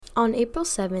On April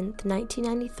 7th,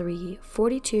 1993,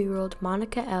 42-year-old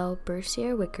Monica L.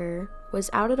 Bercier Wickre was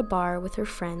out at a bar with her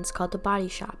friends called The Body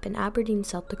Shop in Aberdeen,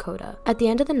 South Dakota. At the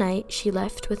end of the night, she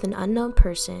left with an unknown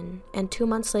person, and 2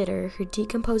 months later, her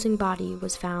decomposing body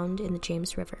was found in the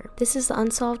James River. This is the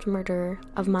unsolved murder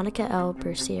of Monica L.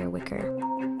 Bercier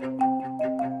Wickre.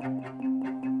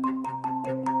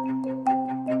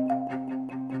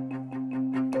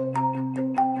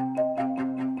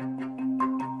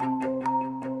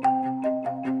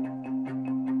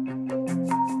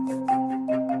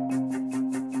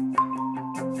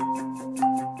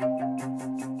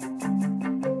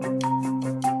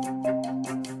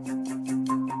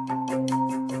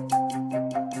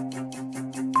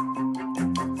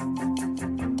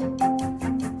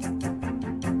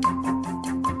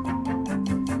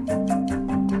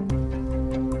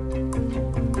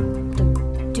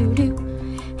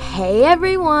 Hey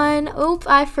everyone! Oop,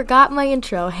 I forgot my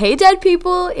intro. Hey dead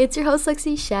people, it's your host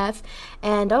Lexi Chef,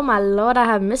 and oh my lord, I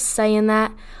have missed saying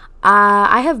that.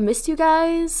 I have missed you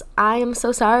guys. I am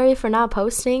so sorry for not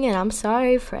posting, and I'm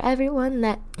sorry for everyone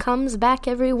that comes back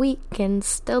every week and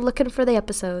still looking for the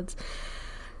episodes.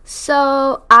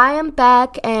 So, I am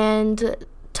back, and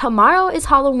tomorrow is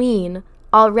Halloween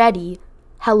already.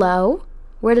 Hello?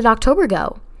 Where did October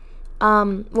go?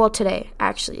 Well, today,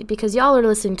 actually, because y'all are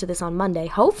listening to this on Monday,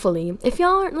 hopefully. If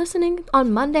y'all aren't listening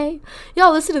on Monday,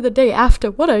 y'all listen to the day after.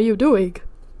 What are you doing?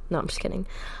 No, I'm just kidding.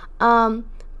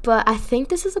 But I think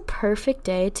this is a perfect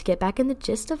day to get back in the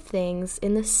gist of things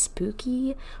in the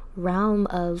spooky realm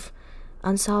of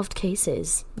unsolved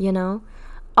cases, you know?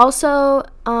 Also,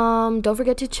 don't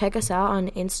forget to check us out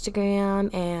on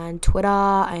Instagram and Twitter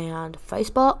and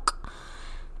Facebook.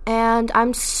 And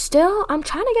I'm trying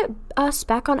to get us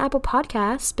back on Apple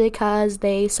Podcasts because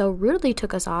they so rudely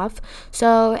took us off.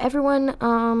 So everyone,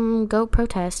 go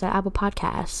protest at Apple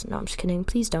Podcasts. No, I'm just kidding.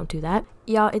 Please don't do that.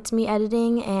 Y'all, it's me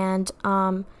editing, and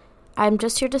I'm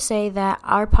just here to say that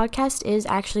our podcast is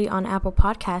actually on Apple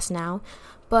Podcasts now,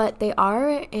 but they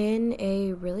are in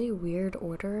a really weird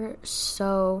order.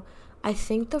 So I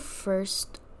think the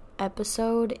first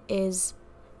episode is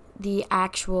the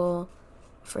actual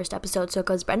first episode. So it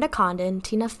goes Brenda Condon,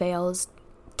 Tina Fales,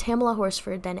 Tamala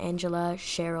Horsford, then Angela,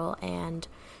 Cheryl, and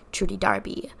Trudy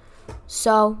Darby.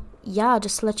 So yeah,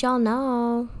 just to let y'all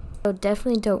know. So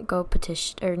definitely don't go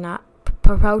protesting.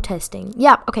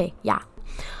 Yeah, okay, yeah.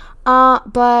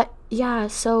 But yeah,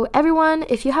 so everyone,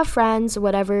 if you have friends,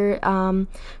 whatever,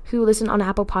 who listen on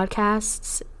Apple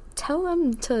Podcasts, tell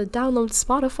them to download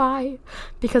Spotify,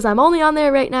 because I'm only on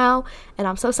there right now, and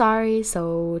I'm so sorry.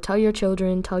 So tell your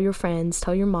children, tell your friends,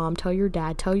 tell your mom, tell your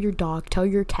dad, tell your dog, tell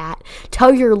your cat,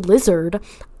 tell your lizard,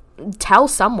 tell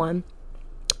someone.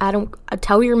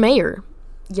 Tell your mayor,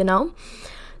 you know?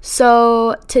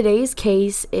 So today's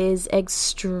case is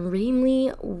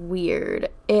extremely weird.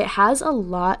 It has a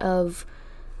lot of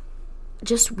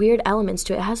just weird elements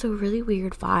to it. It has a really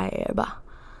weird vibe.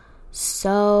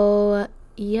 So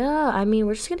yeah, I mean,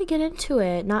 we're just gonna get into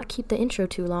it, not keep the intro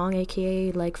too long,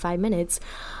 aka like 5 minutes.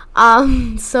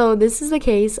 So this is the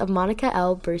case of Monica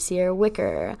L. Bercier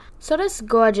Wickre. So this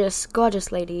gorgeous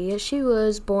lady, she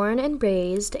was born and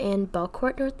raised in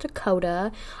Belcourt, North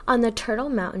Dakota, on the Turtle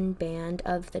Mountain Band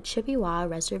of the Chippewa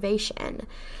Reservation.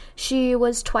 She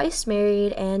was twice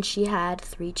married, and she had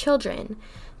 3 children.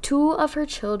 2 of her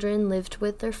children lived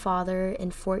with their father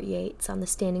in Fort Yates on the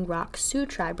Standing Rock Sioux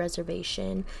Tribe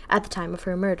Reservation at the time of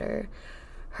her murder.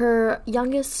 Her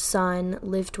youngest son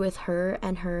lived with her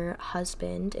and her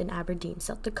husband in Aberdeen,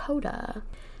 South Dakota.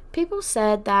 People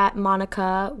said that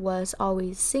Monica was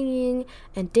always singing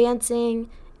and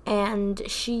dancing, and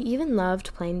she even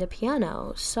loved playing the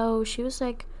piano. So she was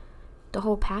like the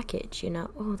whole package, you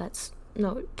know? Oh, that's...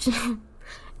 no.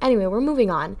 Anyway, we're moving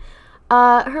on.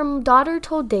 Her daughter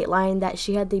told Dateline that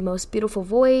she had the most beautiful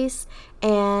voice,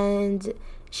 and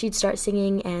she'd start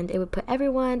singing, and it would put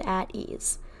everyone at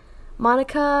ease.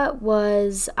 Monica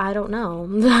was, I don't know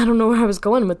where I was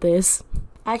going with this.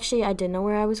 Actually, I did know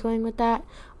where I was going with that.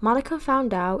 Monica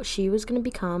found out she was going to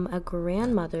become a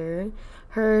grandmother.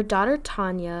 Her daughter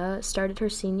Tanya started her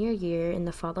senior year in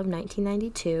the fall of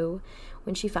 1992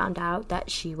 when she found out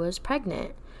that she was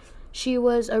pregnant. She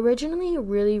was originally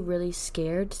really, really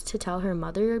scared to tell her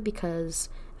mother, because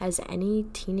as any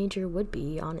teenager would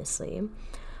be, honestly.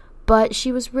 But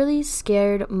she was really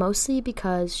scared mostly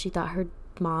because she thought her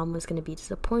mom was going to be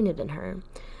disappointed in her.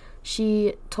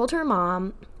 She told her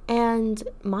mom, and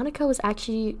Monica was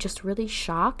actually just really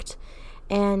shocked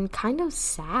and kind of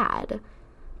sad.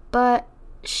 But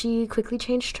she quickly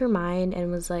changed her mind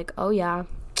and was like, oh yeah,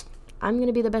 I'm going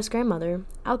to be the best grandmother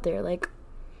out there. Like,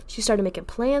 She started making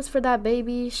plans for that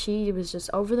baby. She was just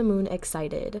over the moon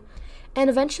excited. And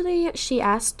eventually she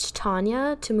asked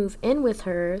Tanya to move in with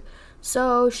her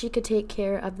so she could take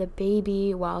care of the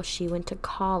baby while she went to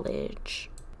college.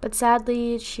 But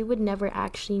sadly, she would never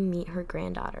actually meet her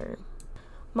granddaughter.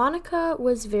 Monica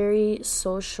was very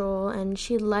social and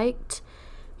she liked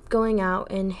going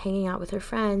out and hanging out with her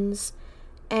friends.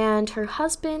 And her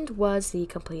husband was the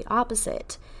complete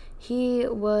opposite. He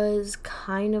was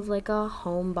kind of like a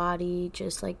homebody,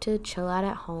 just like to chill out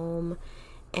at home.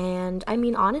 And I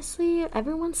mean, honestly,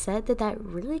 everyone said that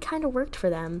really kind of worked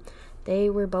for them. They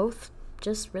were both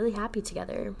just really happy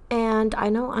together. And I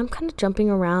know I'm kind of jumping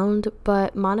around,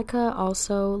 but Monica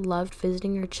also loved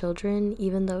visiting her children,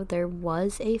 even though there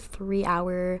was a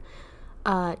 3-hour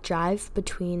drive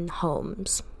between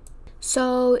homes.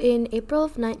 So in April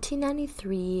of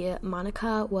 1993,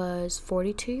 Monica was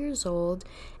 42 years old,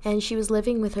 and she was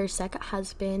living with her second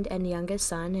husband and youngest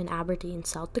son in Aberdeen,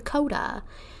 South Dakota.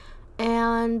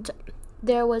 And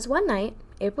there was one night,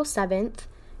 April 7th,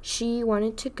 she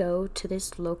wanted to go to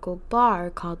this local bar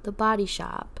called The Body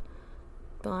Shop.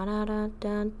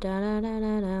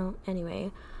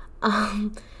 Anyway,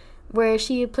 where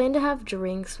she planned to have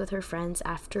drinks with her friends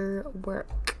after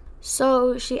work.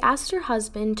 So she asked her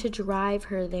husband to drive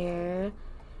her there,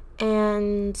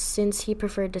 and since he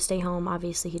preferred to stay home,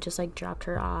 obviously he just dropped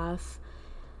her off.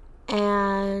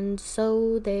 And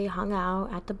so they hung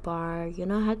out at the bar,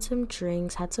 had some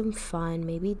drinks, had some fun,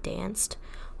 maybe danced.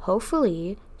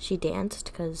 Hopefully she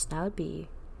danced, because that would be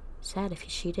sad if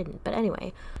she didn't. But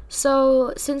anyway,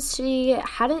 so since she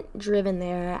hadn't driven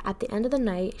there, at the end of the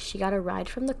night, she got a ride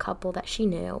from the couple that she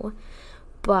knew.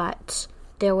 But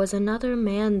there was another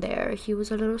man there. He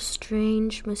was a little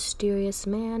strange, mysterious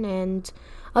man, and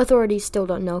authorities still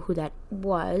don't know who that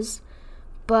was.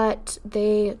 But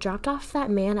they dropped off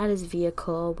that man at his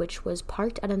vehicle, which was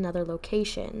parked at another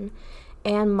location.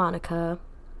 And Monica,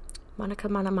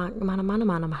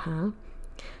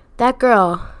 that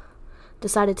girl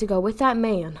decided to go with that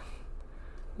man.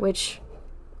 Which,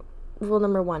 rule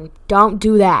number 1, don't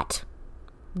do that.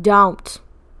 Don't.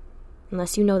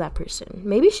 Unless you know that person.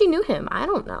 Maybe she knew him. I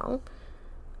don't know.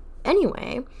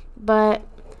 Anyway, but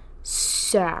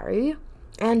sorry.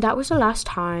 And that was the last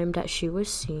time that she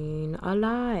was seen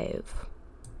alive.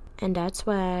 And that's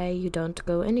why you don't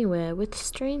go anywhere with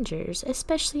strangers,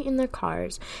 especially in their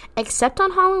cars. Except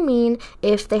on Halloween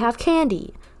if they have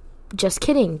candy. Just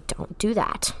kidding. Don't do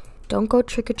that. Don't go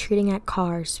trick-or-treating at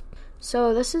cars.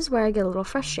 So this is where I get a little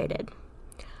frustrated.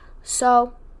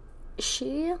 So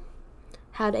she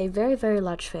had a very, very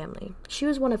large family. She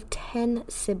was one of 10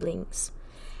 siblings.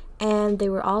 And they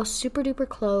were all super duper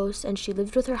close, and she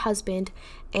lived with her husband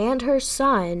and her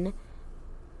son,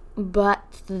 but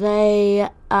they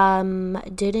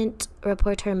didn't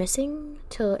report her missing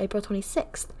till April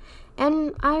 26th.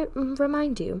 And I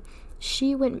remind you,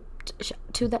 she went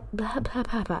to the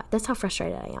that's how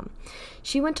frustrated I am.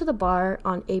 She went to the bar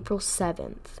on April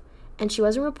 7th, and she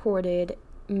wasn't reported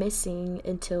missing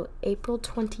until April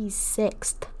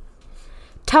 26th.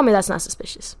 Tell me that's not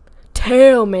suspicious.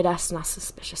 Tell me that's not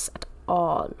suspicious at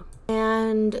all.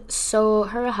 And so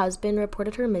her husband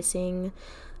reported her missing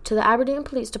to the Aberdeen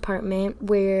Police Department,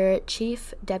 where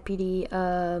Chief Deputy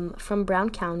from Brown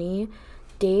County,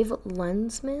 Dave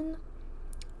Lunsman,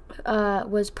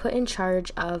 was put in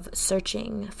charge of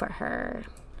searching for her.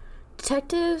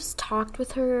 Detectives talked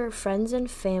with her friends and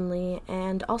family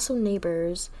and also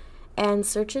neighbors, and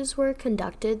searches were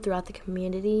conducted throughout the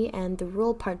community and the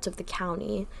rural parts of the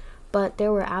county, but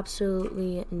there were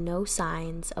absolutely no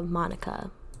signs of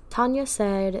Monica. Tanya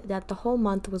said that the whole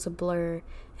month was a blur,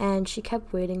 and she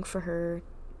kept waiting for her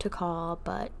to call,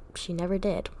 but she never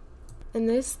did. And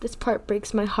this part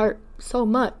breaks my heart so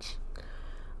much.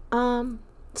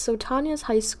 So Tanya's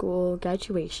high school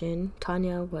graduation,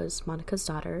 Tanya was Monica's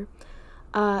daughter,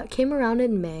 came around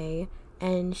in May,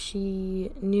 and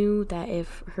she knew that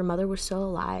if her mother was still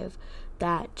alive,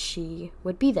 that she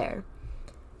would be there.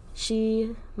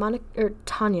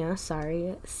 Tanya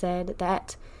said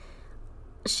that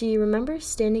she remembers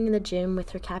standing in the gym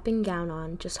with her cap and gown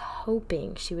on, just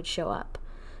hoping she would show up.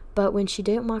 But when she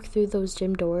didn't walk through those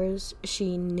gym doors,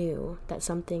 she knew that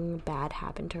something bad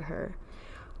happened to her.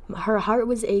 Her heart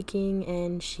was aching,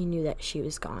 and she knew that she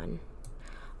was gone.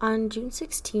 On June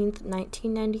 16th,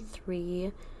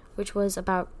 1993, which was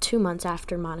about 2 months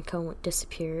after Monica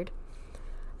disappeared,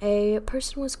 a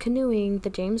person was canoeing the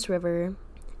James River,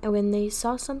 and when they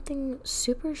saw something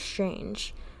super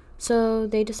strange, so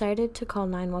they decided to call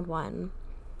 911.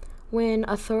 When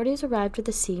authorities arrived at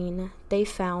the scene, they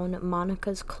found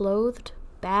Monica's clothed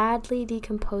badly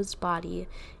decomposed body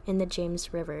in the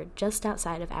James River just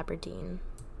outside of Aberdeen.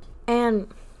 And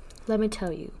let me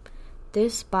tell you,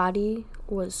 this body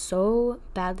was so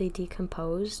badly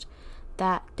decomposed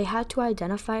that they had to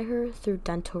identify her through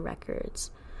dental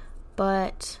records.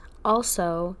 But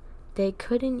also, they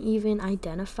couldn't even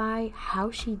identify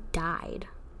how she died.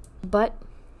 But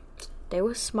they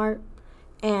were smart,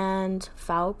 and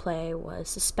foul play was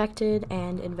suspected,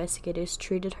 and investigators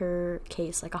treated her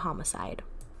case like a homicide.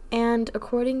 And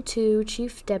according to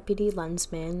Chief Deputy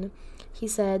Lunsman, he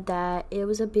said that it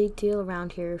was a big deal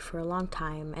around here for a long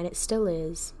time, and it still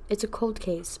is. It's a cold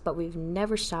case, but we've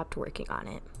never stopped working on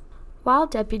it. While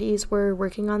deputies were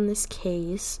working on this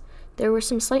case, there were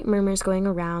some slight murmurs going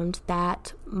around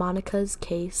that Monica's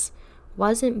case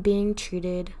wasn't being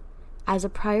treated as a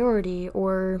priority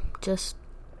or just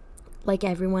like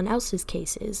everyone else's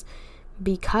cases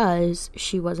because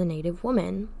she was a Native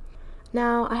woman.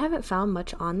 Now, I haven't found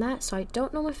much on that, so I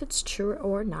don't know if it's true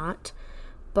or not,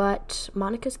 but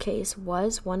Monica's case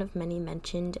was one of many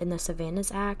mentioned in the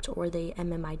Savannah's Act, or the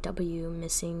MMIW,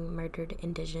 Missing Murdered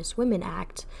Indigenous Women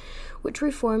Act, which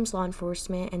reforms law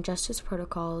enforcement and justice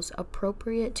protocols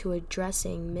appropriate to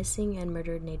addressing missing and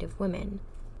murdered Native women.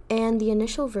 And the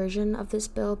initial version of this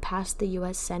bill passed the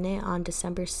U.S. Senate on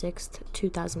December 6th,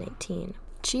 2018.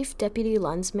 Chief Deputy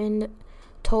Lunsman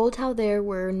told how there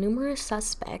were numerous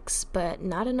suspects, but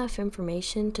not enough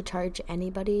information to charge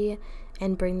anybody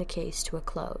and bring the case to a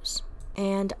close.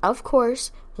 And of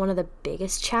course, one of the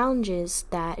biggest challenges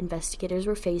that investigators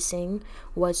were facing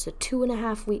was the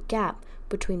 2.5-week gap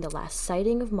between the last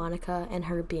sighting of Monica and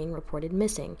her being reported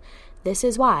missing. This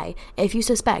is why, if you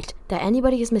suspect that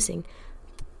anybody is missing,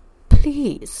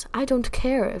 please, I don't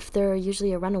care if they're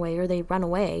usually a runaway or they run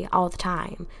away all the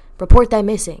time, report them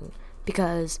missing,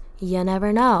 because you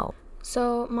never know.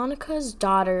 So Monica's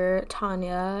daughter,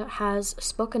 Tanya, has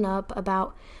spoken up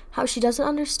about how she doesn't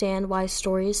understand why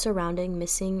stories surrounding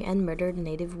missing and murdered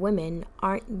Native women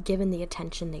aren't given the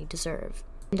attention they deserve.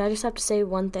 And I just have to say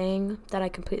one thing that I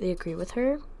completely agree with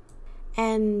her.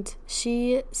 And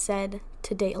she said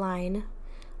to Dateline,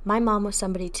 "My mom was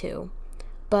somebody too,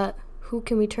 but who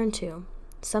can we turn to?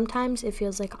 Sometimes it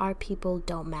feels like our people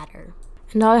don't matter."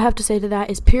 And all I have to say to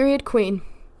that is, period, queen.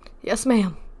 Yes,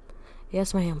 ma'am.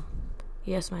 Yes, ma'am.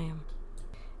 Yes, ma'am.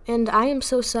 And I am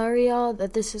so sorry, y'all,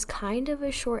 that this is kind of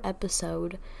a short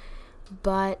episode,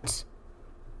 but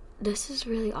this is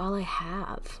really all I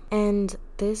have. And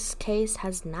this case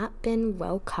has not been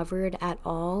well covered at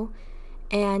all,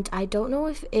 and I don't know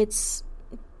if it's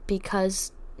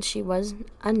because she was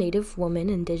a Native woman,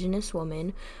 Indigenous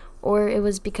woman, or it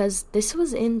was because this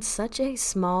was in such a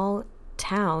small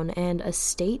town and a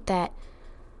state that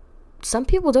some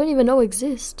people don't even know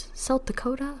exists, South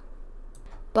Dakota.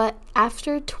 But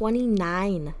after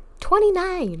 29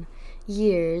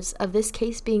 years of this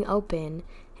case being open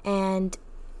and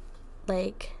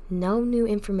no new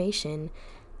information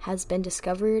has been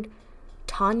discovered,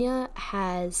 Tanya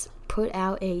has put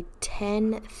out a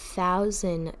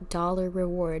 $10,000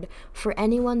 reward for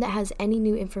anyone that has any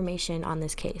new information on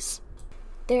this case.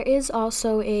 There is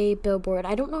also a billboard.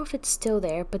 I don't know if it's still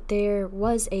there, but there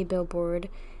was a billboard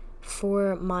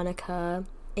for Monica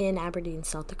in Aberdeen,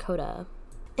 South Dakota.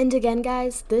 And again,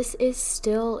 guys, this is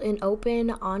still an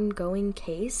open, ongoing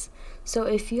case. So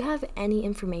if you have any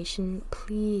information,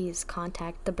 please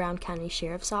contact the Brown County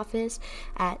Sheriff's Office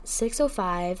at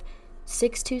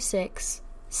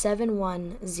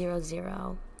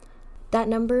 605-626-7100. That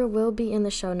number will be in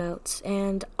the show notes.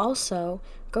 And also,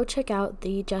 go check out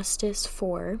the Justice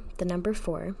for, the number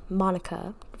 4,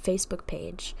 Monica Facebook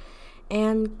page.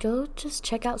 And go just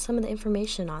check out some of the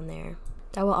information on there.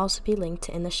 That will also be linked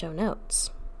in the show notes.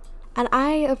 And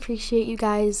I appreciate you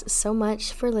guys so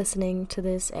much for listening to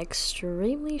this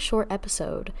extremely short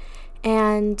episode.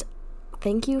 And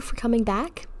thank you for coming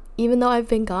back, even though I've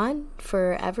been gone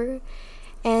forever.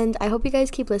 And I hope you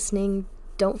guys keep listening.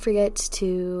 Don't forget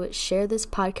to share this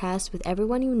podcast with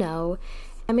everyone you know.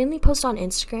 I mainly post on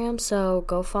Instagram, so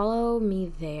go follow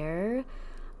me there.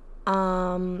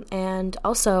 And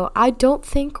also, I don't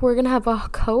think we're gonna have a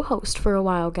co-host for a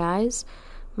while, guys.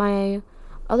 My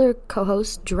other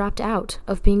co-host dropped out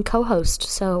of being co-host,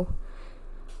 so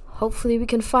hopefully we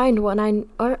can find one.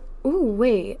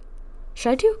 Wait, should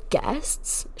I do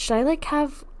guests? Should I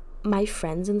have my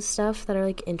friends and stuff that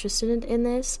are interested in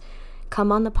this come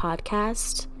on the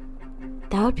podcast?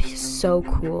 That would be so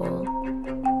cool.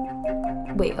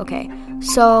 Wait, okay.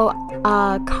 So,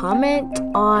 comment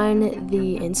on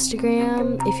the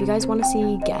Instagram if you guys want to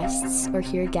see guests or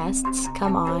hear guests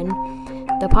come on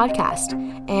the podcast.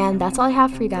 And that's all I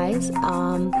have for you guys.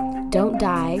 Don't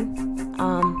die.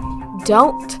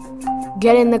 don't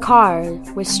get in the car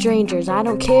with strangers. I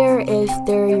don't care if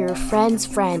they're your friend's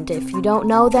friend. If you don't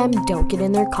know them, don't get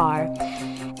in their car.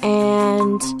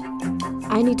 And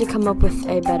I need to come up with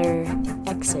a better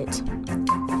exit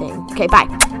thing. Okay,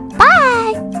 bye.